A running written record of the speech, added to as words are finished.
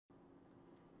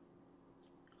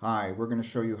Hi, we're going to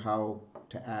show you how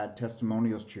to add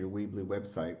testimonials to your Weebly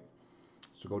website.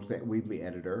 So go to the Weebly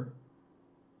editor.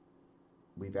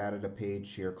 We've added a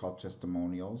page here called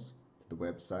Testimonials to the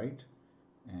website.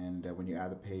 And when you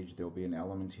add the page, there'll be an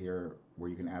element here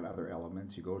where you can add other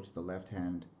elements. You go to the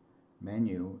left-hand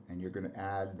menu and you're going to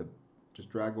add just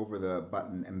drag over the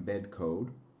button Embed Code.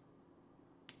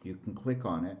 You can click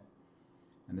on it,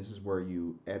 and this is where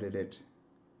you edit it,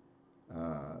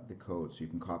 the code. So you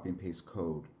can copy and paste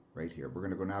code right here. We're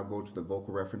going to now go to the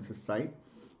Vocal References site.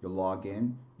 You'll log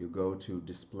in, you'll go to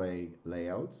Display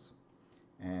Layouts,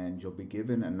 and you'll be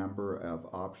given a number of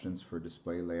options for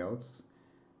display layouts.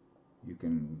 You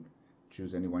can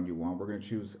choose any one you want. We're going to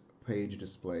choose Page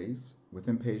Displays.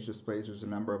 Within Page Displays, there's a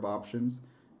number of options,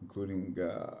 including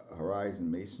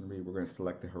Horizon, Masonry. We're going to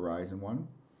select the Horizon one.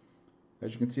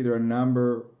 As you can see, there are a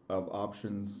number of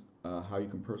options how you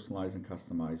can personalize and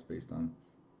customize based on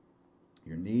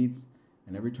your needs.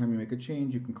 And every time you make a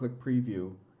change, you can click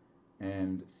Preview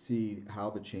and see how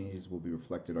the changes will be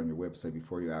reflected on your website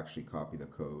before you actually copy the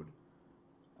code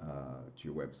to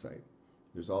your website.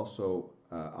 There's also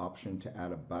an option to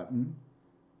add a button.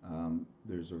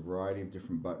 There's a variety of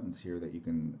different buttons here that you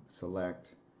can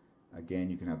select. Again,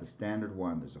 you can have the standard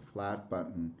one. There's a flat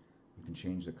button. You can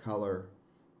change the color.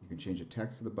 You can change the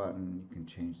text of the button. You can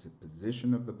change the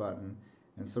position of the button.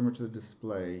 And similar to the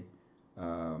display,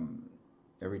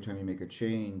 every time you make a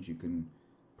change, you can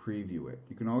preview it.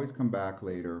 You can always come back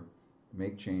later,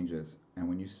 make changes, and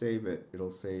when you save it,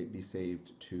 it'll be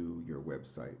saved to your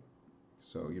website.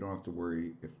 So you don't have to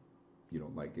worry if you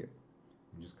don't like it.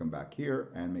 You just come back here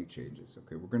and make changes.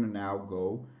 Okay, we're going to now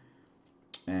go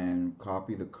and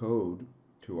copy the code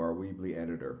to our Weebly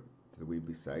editor, to the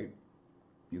Weebly site.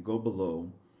 You go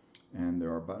below, and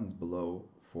there are buttons below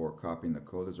for copying the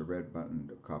code. There's a red button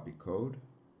to copy code.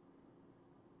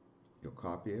 You'll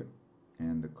copy it,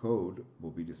 and the code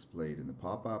will be displayed in the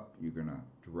pop-up. You're going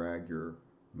to drag your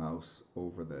mouse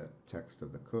over the text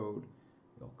of the code.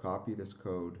 You'll copy this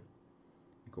code.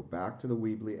 You go back to the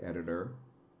Weebly editor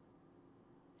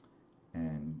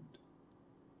and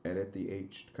edit the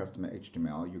custom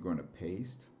HTML. You're going to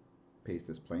paste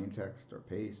as plain text or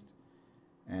paste,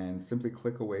 and simply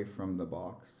click away from the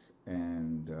box,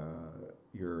 and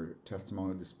your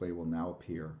testimonial display will now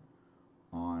appear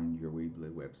on your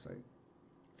Weebly website.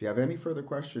 If you have any further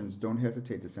questions, don't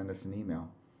hesitate to send us an email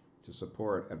to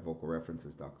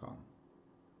support@vocalreferences.com.